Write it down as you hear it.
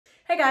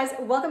Hey guys,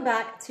 welcome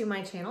back to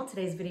my channel.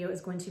 Today's video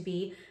is going to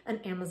be an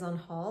Amazon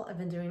haul. I've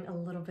been doing a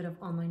little bit of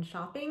online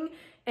shopping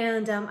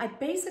and I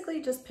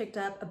basically just picked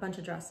up a bunch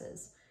of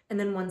dresses and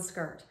then one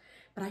skirt.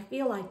 But I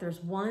feel like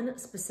there's one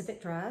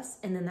specific dress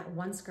and then that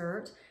one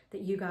skirt that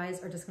you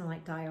guys are just gonna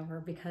like die over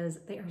because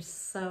they are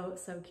so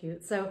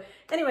cute. So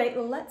anyway,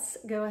 let's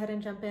go ahead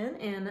and jump in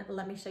and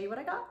let me show you what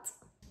I got.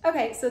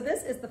 Okay, so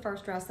this is the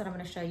first dress that I'm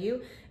gonna show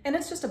you and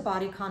it's just a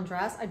bodycon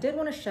dress. I did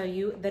wanna show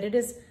you that it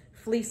is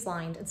fleece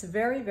lined. It's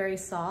very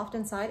soft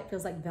inside. It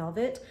feels like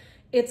velvet.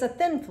 It's a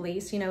thin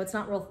fleece, you know, it's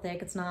not real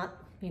thick. It's not,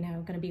 you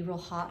know, gonna be real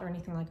hot or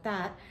anything like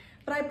that.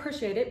 But I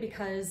appreciate it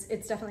because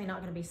it's definitely not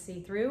gonna be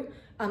see-through.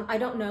 I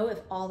don't know if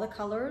all the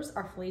colors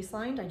are fleece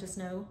lined. I just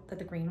know that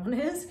the green one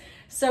is.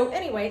 So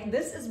anyway,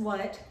 this is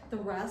what the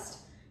rest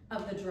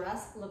of the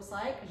dress looks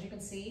like. As you can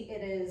see,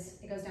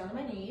 it goes down to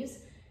my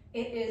knees.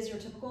 It is your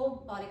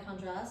typical bodycon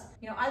dress.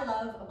 You know, I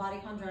love a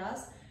bodycon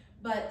dress,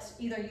 but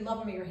either you love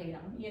them or you hate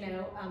them, you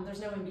know, there's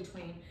no in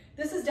between.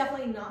 This is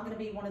definitely not gonna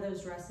be one of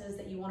those dresses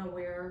that you wanna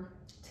wear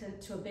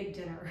to a big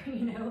dinner,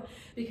 you know,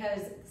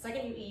 because the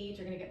second you eat,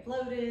 you're gonna get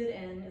bloated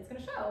and it's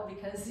gonna show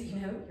because, you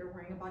know, you're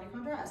wearing a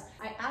bodycon dress.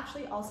 I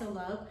actually also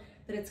love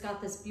that it's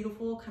got this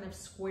beautiful kind of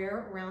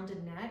square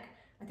rounded neck.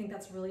 I think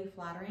that's really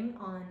flattering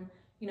on,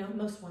 you know,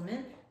 most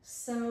women.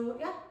 So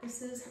yeah,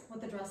 this is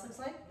what the dress looks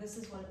like. This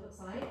is what it looks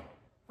like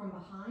from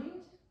behind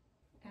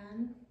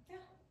and yeah.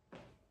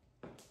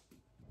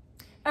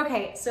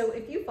 Okay, so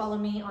if you follow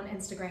me on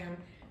Instagram,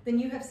 then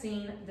you have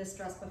seen this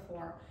dress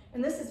before.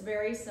 And this is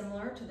very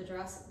similar to the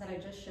dress that I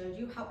just showed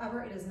you.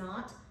 However, it is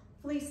not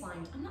fleece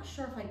lined. I'm not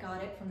sure if I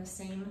got it from the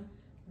same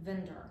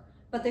vendor,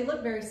 but they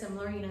look very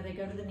similar. You know, they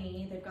go to the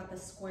knee. They've got the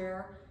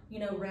square, you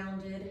know,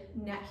 rounded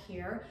neck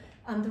here.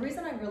 The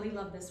reason I really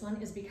love this one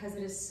is because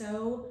it is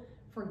so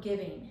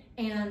forgiving.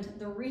 And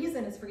the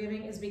reason it's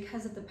forgiving is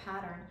because of the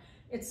pattern.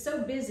 It's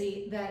so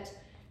busy that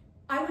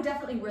I would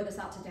definitely wear this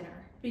out to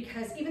dinner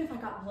because even if I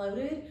got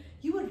bloated,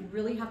 you would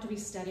really have to be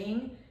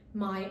studying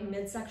my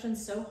midsection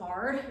so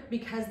hard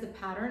because the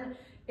pattern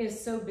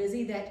is so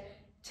busy that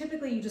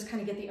typically you just kind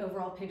of get the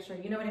overall picture,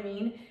 you know what I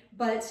mean?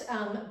 But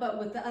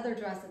with the other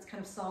dress that's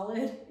kind of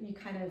solid, you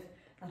kind of,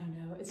 I don't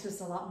know, it's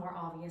just a lot more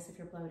obvious if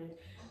you're bloated.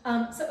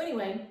 So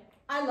anyway,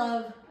 I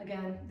love,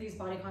 again, these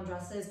bodycon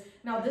dresses.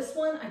 Now this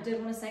one, I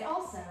did want to say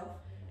also,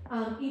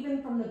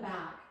 even from the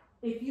back,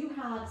 if you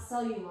have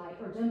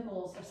cellulite or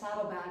dimples or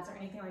saddlebags or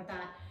anything like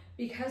that,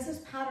 because this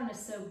pattern is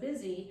so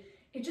busy,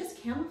 it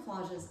just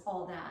camouflages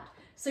all that.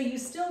 So you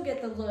still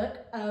get the look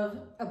of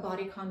a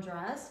bodycon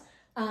dress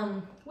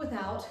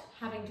without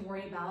having to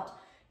worry about,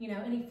 you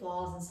know, any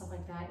flaws and stuff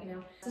like that, you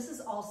know. This is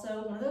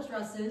also one of those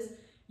dresses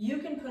you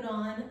can put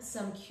on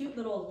some cute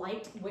little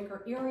light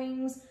wicker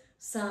earrings,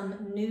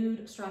 some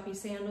nude strappy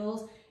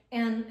sandals,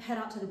 and head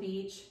out to the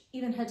beach,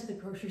 even head to the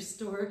grocery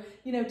store.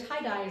 You know,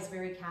 tie-dye is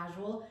very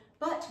casual,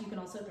 but you can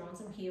also throw on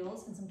some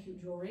heels and some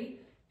cute jewelry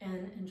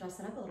and dress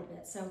it up a little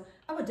bit. So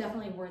I would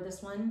definitely wear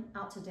this one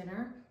out to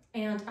dinner.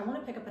 And I want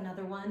to pick up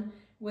another one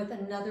with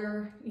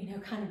another, you know,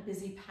 kind of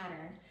busy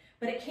pattern,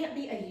 but it can't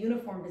be a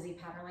uniform busy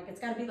pattern. Like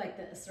it's got to be like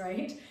this,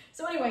 right?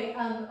 So anyway,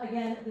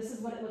 again, this is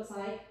what it looks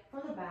like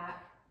from the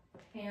back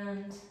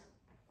and this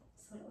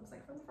is what it looks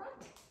like from the front.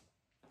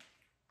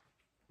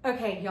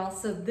 Okay, y'all,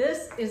 so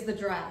this is the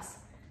dress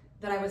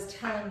that I was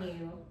telling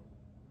you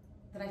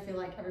that I feel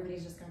like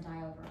everybody's just gonna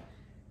die over.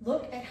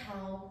 Look at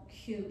how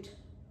cute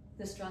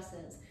this dress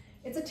is.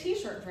 It's a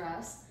t-shirt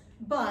dress,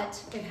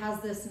 but it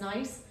has this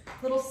nice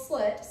little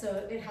slit,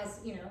 so it has,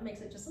 you know, it makes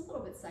it just a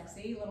little bit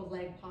sexy, a little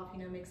leg pop,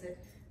 you know, makes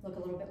it look a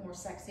little bit more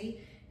sexy.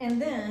 And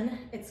then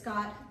it's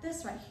got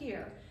this right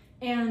here.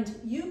 And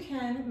you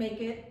can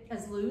make it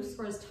as loose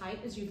or as tight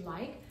as you'd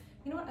like.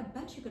 You know what, I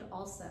bet you could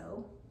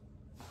also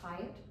tie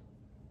it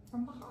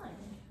from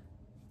behind.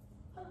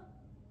 Huh.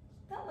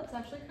 That looks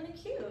actually kind of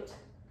cute.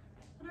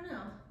 I don't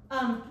know.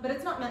 But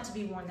it's not meant to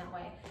be worn that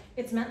way.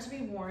 It's meant to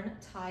be worn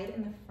tied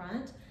in the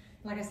front.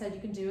 Like I said,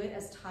 you can do it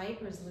as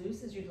tight or as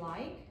loose as you'd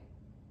like.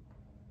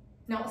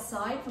 Now,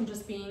 aside from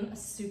just being a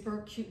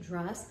super cute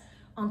dress,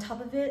 on top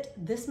of it,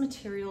 this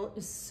material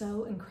is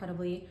so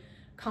incredibly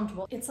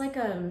comfortable. It's like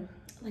a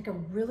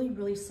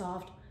really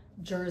soft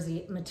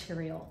jersey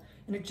material,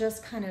 and it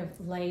just kind of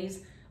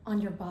lays on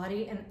your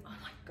body, and oh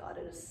my God,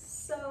 it is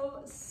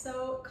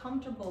so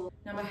comfortable.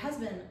 Now, my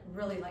husband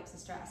really likes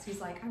this dress.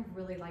 He's like, I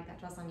really like that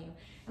dress on you.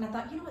 And I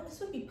thought, you know what, this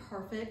would be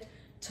perfect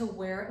to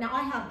wear. Now,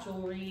 I have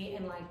jewelry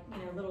and like,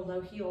 you know, little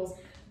low heels,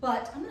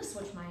 but I'm gonna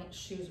switch my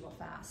shoes real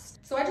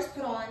fast. So I just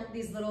put on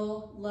these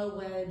little low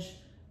wedge,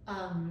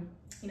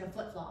 you know,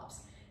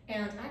 flip-flops.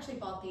 And I actually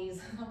bought these,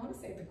 I wanna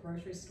say at the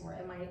grocery store,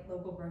 at my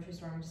local grocery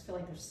store. I just feel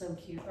like they're so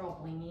cute, they're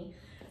all blingy.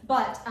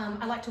 But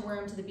I like to wear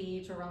them to the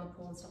beach or around the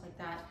pool and stuff like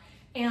that.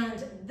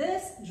 And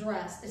this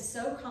dress is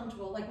so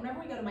comfortable. Like whenever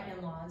we go to my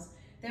in-laws,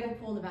 they have a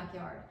pool in the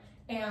backyard.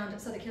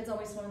 And so the kids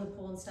always swim in the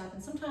pool and stuff.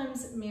 And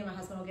sometimes me and my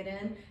husband will get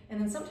in, and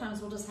then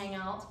sometimes we'll just hang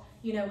out,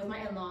 you know, with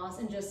my in-laws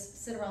and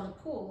just sit around the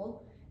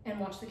pool and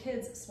watch the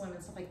kids swim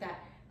and stuff like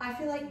that. I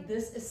feel like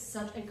this is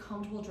such a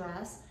comfortable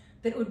dress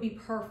that it would be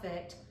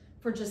perfect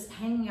for just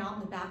hanging out in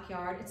the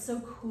backyard. It's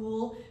so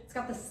cool. It's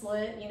got the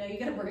slit, you know, you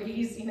get a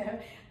breeze, you know.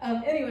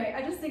 Anyway,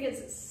 I just think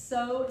it's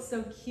so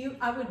cute.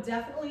 I would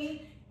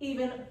definitely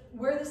even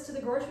wear this to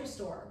the grocery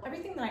store.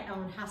 Everything that I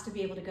own has to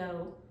be able to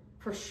go,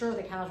 for sure,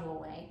 the casual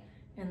way,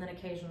 and then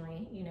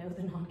occasionally, you know,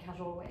 the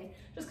non-casual way,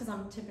 just because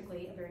I'm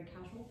typically a very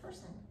casual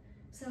person.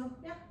 So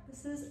yeah,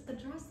 this is the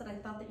dress that I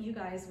thought that you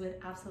guys would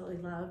absolutely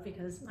love,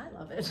 because I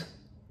love it.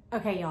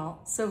 Okay,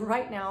 y'all, so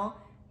right now,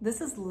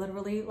 this is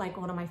literally like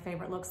one of my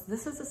favorite looks.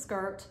 This is a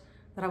skirt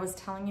that I was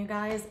telling you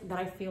guys that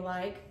I feel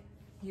like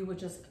you would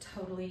just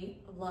totally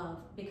love,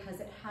 because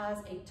it has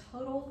a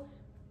total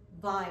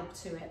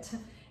vibe to it.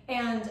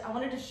 And I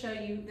wanted to show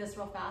you this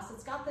real fast.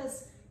 It's got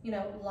this, you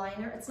know,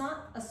 liner. It's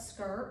not a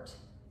skirt.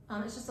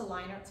 It's just a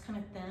liner. It's kind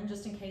of thin,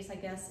 just in case, I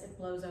guess, it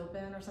blows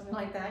open or something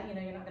like that. You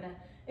know, you're not gonna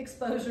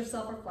expose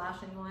yourself or flash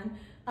anyone.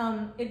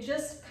 It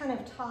just kind of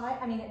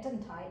it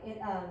didn't tie.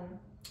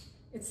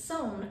 It's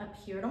sewn up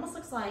here. It almost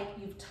looks like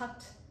you've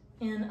tucked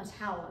in a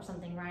towel or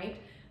something, right?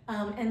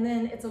 And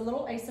then it's a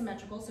little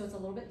asymmetrical, so it's a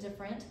little bit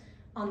different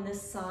on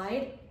this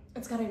side.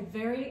 It's got a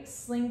very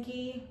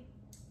slinky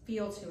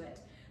feel to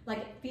it. Like,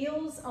 it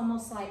feels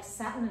almost like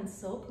satin and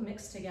silk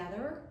mixed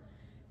together.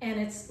 And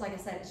it's, like I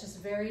said, it's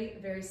just very,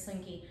 very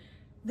slinky.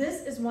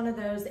 This is one of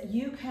those that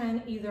you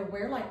can either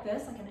wear like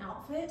this, like an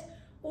outfit,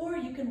 or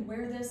you can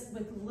wear this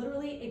with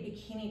literally a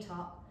bikini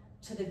top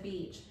to the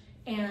beach.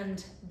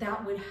 And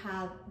that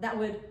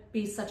would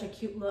be such a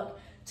cute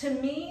look. To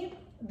me,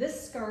 this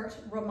skirt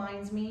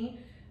reminds me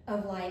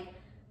of like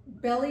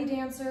belly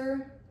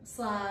dancer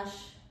slash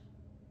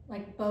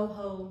like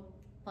boho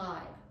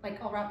vibe, like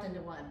all wrapped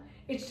into one.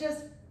 It's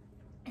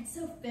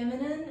so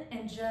feminine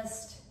and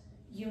just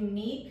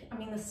unique. I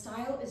mean, the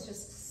style is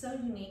just so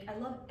unique. I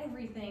love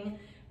everything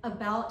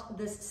about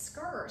this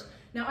skirt.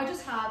 Now, I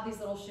just have these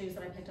little shoes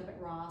that I picked up at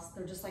Ross.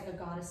 They're just like a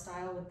goddess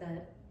style with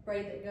the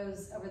braid that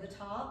goes over the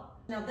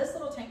top. Now, this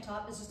little tank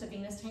top is just a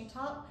Venus tank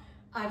top.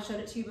 I've showed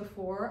it to you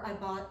before. I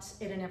bought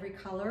it in every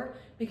color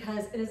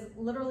because it is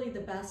literally the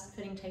best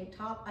fitting tank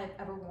top I've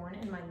ever worn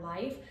in my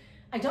life.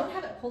 I don't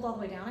have it pulled all the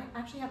way down. I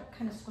actually have it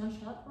kind of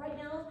scrunched up right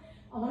now.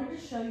 I wanted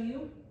to show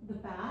you the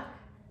back.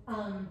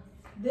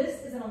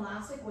 This is an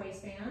elastic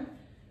waistband.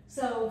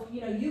 So,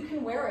 you know, you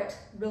can wear it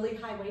really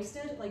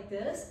high-waisted like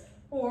this,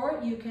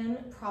 or you can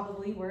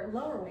probably wear it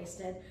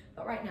lower-waisted.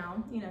 But right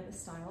now, you know, the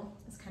style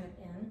is kind of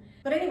in.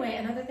 But anyway,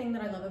 another thing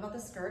that I love about the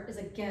skirt is,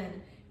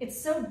 again,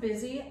 it's so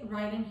busy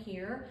right in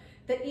here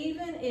that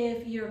even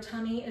if your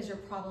tummy is your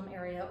problem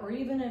area, or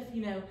even if,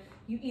 you know,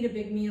 you eat a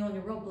big meal and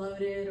you're real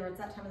bloated, or it's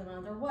that time of the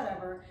month or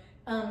whatever,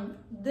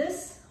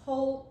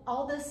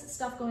 all this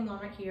stuff going on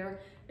right here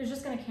is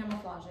just gonna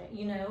camouflage it,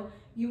 you know?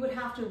 You would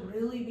have to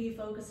really be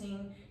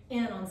focusing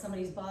in on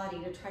somebody's body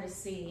to try to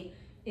see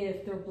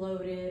if they're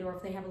bloated or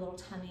if they have a little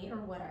tummy or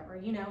whatever,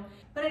 you know?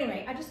 But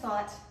anyway, I just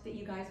thought that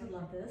you guys would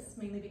love this,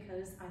 mainly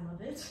because I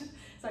love it.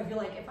 So I feel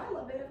like if I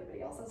love it,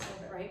 everybody else has to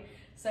love it, right?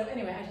 So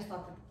anyway, I just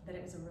thought that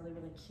it was a really,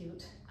 really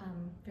cute,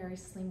 very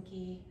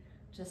slinky,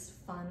 just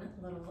fun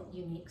little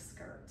unique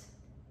skirt.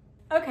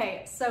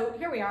 Okay, so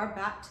here we are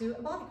back to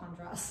a bodycon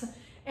dress.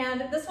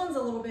 And this one's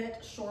a little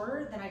bit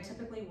shorter than I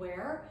typically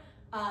wear.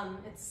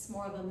 It's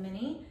more of a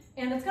mini,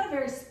 and it's got a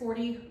very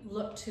sporty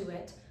look to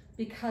it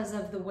because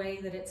of the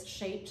way that it's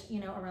shaped, you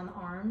know, around the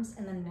arms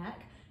and the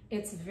neck.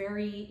 It's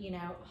very, you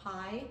know,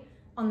 high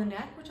on the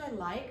neck, which I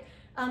like.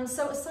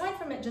 So aside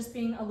from it just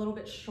being a little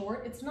bit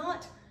short, it's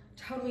not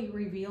totally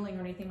revealing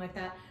or anything like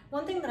that.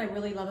 One thing that I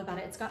really love about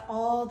it, it's got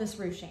all this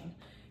ruching.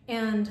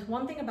 And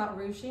one thing about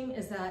ruching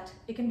is that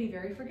it can be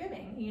very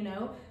forgiving, you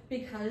know,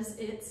 because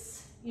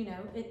it's, you know,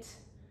 it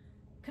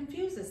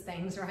confuses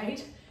things,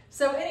 right?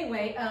 So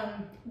anyway,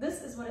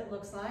 this is what it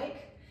looks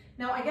like.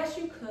 Now, I guess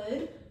you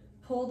could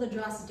pull the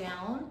dress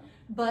down,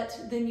 but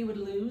then you would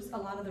lose a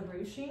lot of the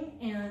ruching,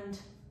 and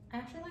I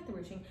actually like the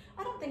ruching.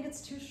 I don't think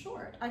it's too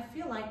short. I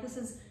feel like this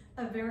is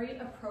a very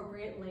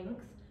appropriate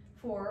length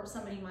for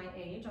somebody my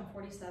age. I'm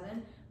 47,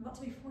 I'm about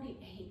to be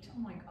 48, oh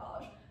my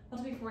gosh. I'm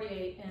about to be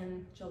 48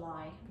 in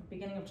July,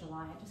 beginning of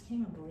July. I just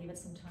can't even believe it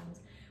sometimes.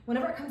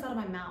 Whenever it comes out of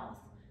my mouth,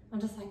 I'm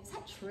just like, is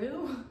that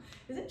true?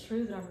 Is it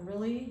true that I'm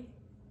really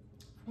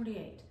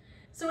 48?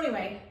 So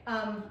anyway,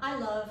 I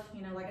love,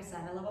 you know, like I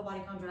said, I love a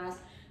bodycon dress.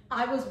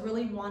 I was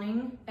really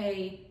wanting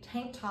a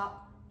tank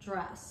top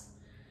dress.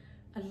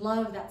 I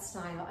love that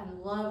style.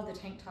 I love the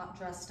tank top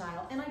dress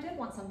style. And I did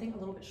want something a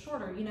little bit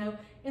shorter. You know,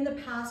 in the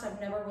past, I've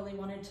never really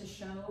wanted to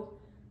show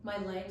my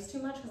legs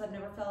too much because I've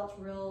never felt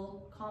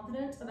real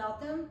confident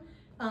about them.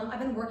 I've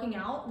been working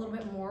out a little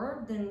bit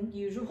more than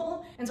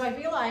usual. And so I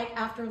feel like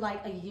after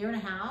like a year and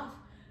a half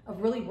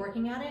of really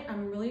working at it,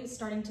 I'm really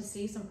starting to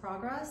see some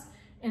progress.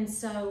 And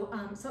so,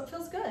 so it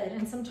feels good.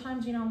 And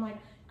sometimes, you know, I'm like,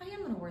 I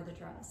am gonna wear the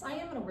dress. I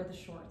am gonna wear the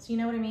shorts. You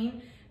know what I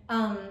mean?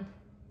 I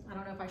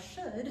don't know if I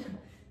should,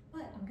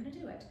 but I'm gonna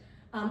do it.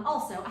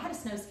 Also, I had a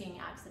snow skiing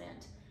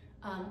accident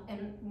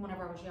and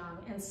whenever I was young.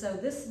 And so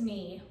this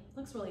knee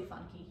looks really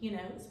funky, you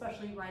know,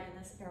 especially right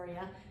in this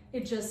area.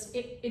 It just,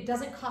 it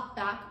doesn't cock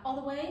back all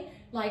the way.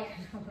 Like,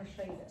 I'm gonna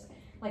show you this.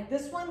 Like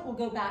this one will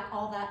go back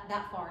all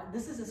that far.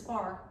 This is as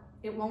far,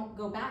 it won't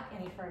go back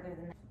any further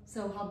than that.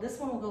 So how this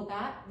one will go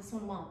back, this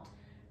one won't.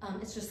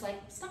 It's just like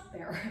stuck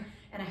there.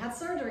 And I had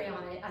surgery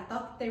on it. I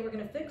thought they were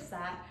gonna fix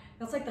that.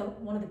 That's like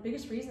one of the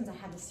biggest reasons I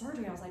had the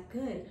surgery. I was like,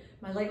 good,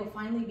 my leg will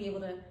finally be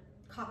able to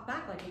cock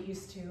back like it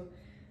used to.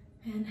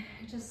 And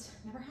it just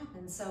never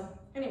happened. So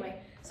anyway,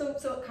 so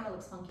it kind of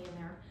looks funky in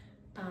there.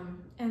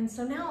 And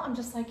so now I'm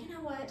just like, you know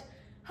what?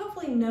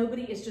 Hopefully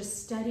nobody is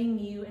just studying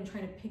you and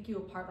trying to pick you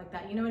apart like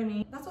that. You know what I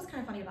mean? That's what's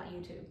kind of funny about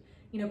YouTube.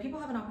 You know, people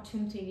have an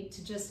opportunity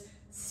to just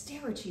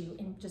stare at you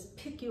and just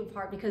pick you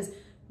apart because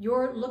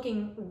you're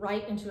looking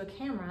right into a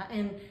camera,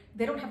 and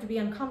they don't have to be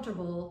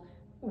uncomfortable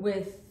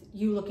with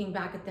you looking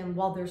back at them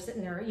while they're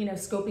sitting there, you know,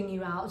 scoping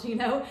you out, you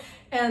know?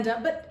 And,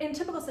 but in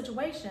typical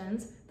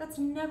situations, that's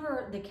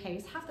never the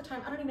case. Half the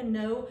time, I don't even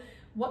know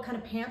what kind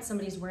of pants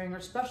somebody's wearing, or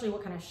especially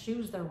what kind of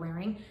shoes they're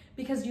wearing,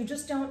 because you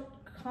just don't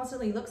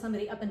constantly look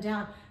somebody up and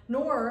down,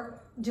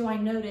 nor do I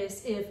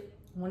notice if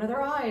one of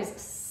their eyes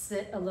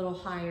sit a little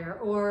higher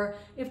or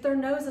if their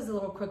nose is a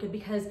little crooked,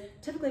 because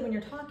typically when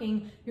you're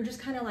talking, you're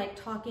just kind of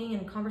like talking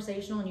and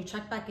conversational and you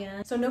check back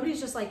in. So nobody's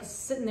just like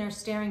sitting there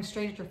staring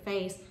straight at your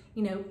face,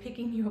 you know,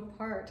 picking you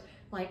apart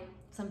like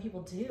some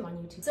people do on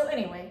YouTube. So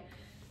anyway,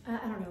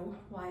 I don't know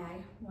why I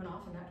went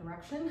off in that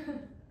direction. I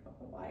don't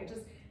know why. I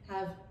just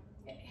have,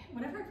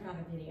 whenever I put out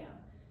a video,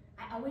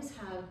 I always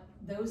have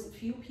those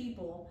few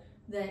people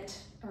that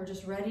are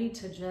just ready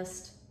to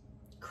just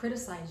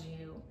criticize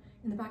you.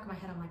 In the back of my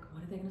head, I'm like,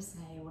 what are they gonna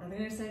say? What are they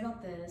gonna say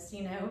about this,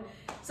 you know?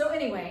 So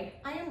anyway,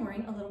 I am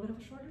wearing a little bit of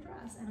a shorter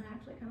dress and I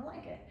actually kind of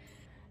like it.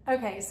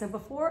 Okay, so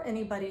before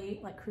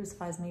anybody like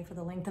crucifies me for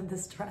the length of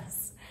this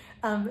dress,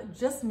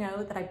 just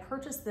know that I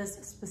purchased this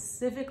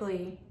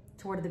specifically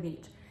to wear to the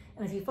beach.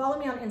 And if you follow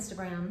me on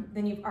Instagram,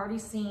 then you've already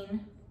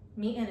seen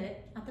me in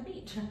it at the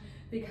beach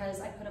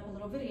because I put up a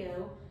little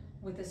video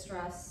with this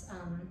dress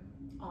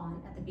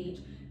on at the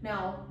beach.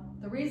 Now,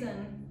 the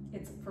reason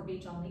it's for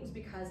beach only is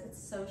because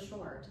it's so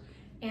short.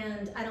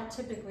 And I don't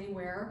typically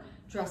wear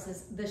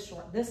dresses this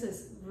short. This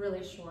is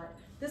really short.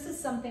 This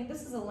is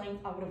a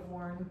length I would have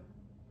worn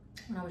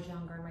when I was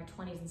younger in my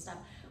 20s and stuff.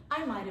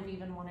 I might have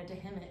even wanted to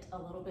hem it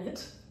a little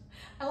bit.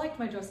 I liked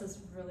my dresses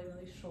really,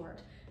 really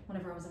short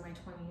whenever I was in my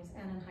 20s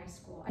and in high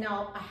school.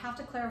 Now, I have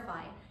to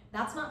clarify,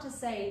 that's not to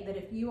say that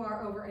if you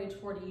are over age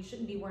 40, you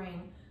shouldn't be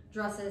wearing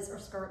dresses or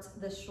skirts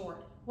this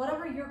short.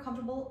 Whatever you're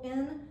comfortable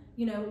in,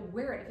 you know,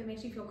 wear it. If it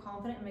makes you feel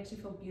confident, it makes you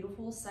feel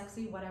beautiful,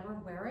 sexy, whatever,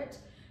 wear it.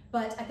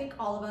 But I think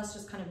all of us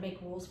just kind of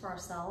make rules for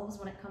ourselves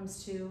when it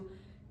comes to,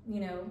 you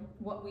know,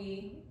 what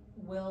we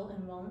will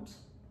and won't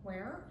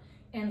wear.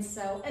 And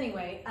so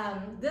anyway,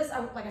 this,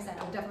 like I said,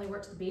 I would definitely wear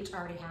it to the beach. I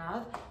already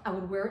have. I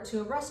would wear it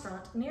to a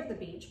restaurant near the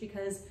beach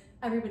because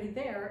everybody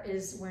there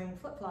is wearing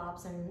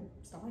flip-flops and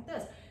stuff like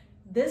this.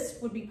 This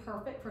would be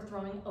perfect for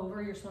throwing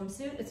over your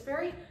swimsuit. It's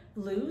very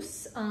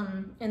loose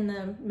in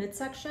the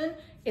midsection.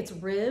 It's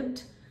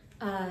ribbed.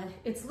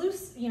 It's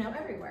loose, you know,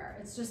 everywhere.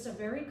 It's just a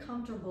very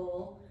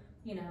comfortable,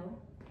 you know,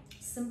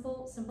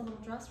 simple little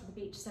dress for the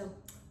beach. So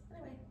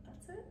anyway,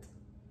 that's it.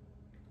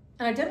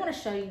 And I did want to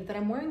show you that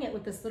I'm wearing it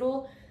with this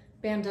little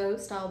bandeau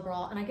style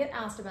bra, and I get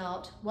asked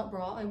about what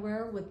bra I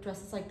wear with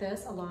dresses like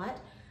this a lot.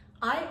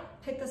 I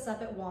picked this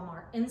up at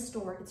Walmart in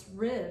store. It's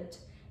ribbed,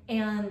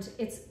 and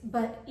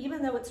but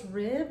even though it's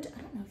ribbed,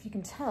 I don't know if you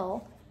can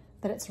tell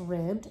that it's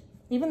ribbed.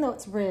 Even though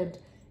it's ribbed,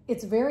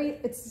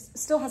 it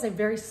still has a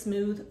very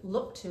smooth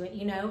look to it,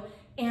 you know,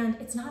 and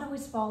it's not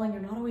always falling.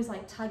 You're not always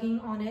like tugging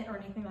on it or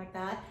anything like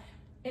that.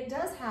 It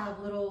does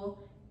have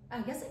little, I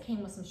guess it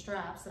came with some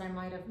straps that I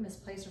might have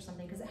misplaced or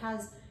something, because it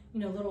has, you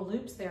know, little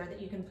loops there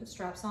that you can put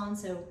straps on.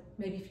 So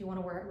maybe if you want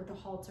to wear it with a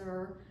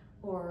halter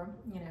or,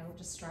 you know,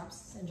 just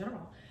straps in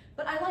general.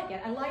 But I like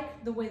it. I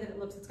like the way that it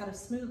looks. It's got a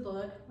smooth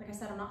look. Like I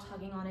said, I'm not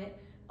tugging on it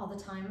all the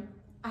time.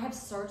 I have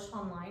searched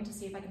online to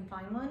see if I can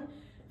find one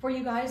for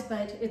you guys,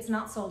 but it's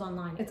not sold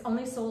online. It's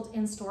only sold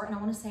in store, and I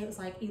want to say it was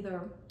like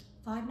either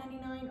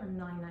 $5.99 or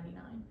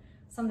 $9.99,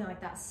 something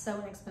like that. So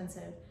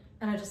inexpensive,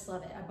 and I just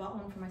love it. I bought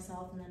one for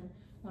myself and then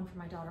one for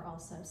my daughter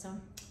also. So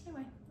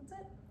anyway,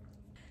 that's it.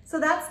 So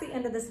that's the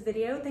end of this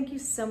video. Thank you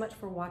so much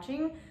for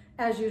watching.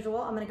 As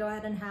usual, I'm going to go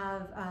ahead and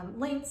have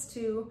links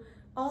to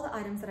all the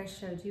items that I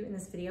showed you in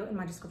this video in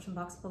my description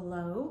box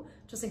below,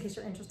 just in case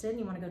you're interested and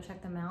you want to go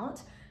check them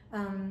out.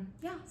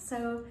 Yeah,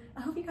 so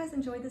I hope you guys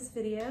enjoyed this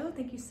video.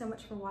 Thank you so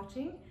much for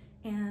watching,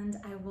 and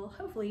I will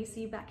hopefully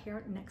see you back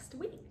here next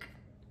week.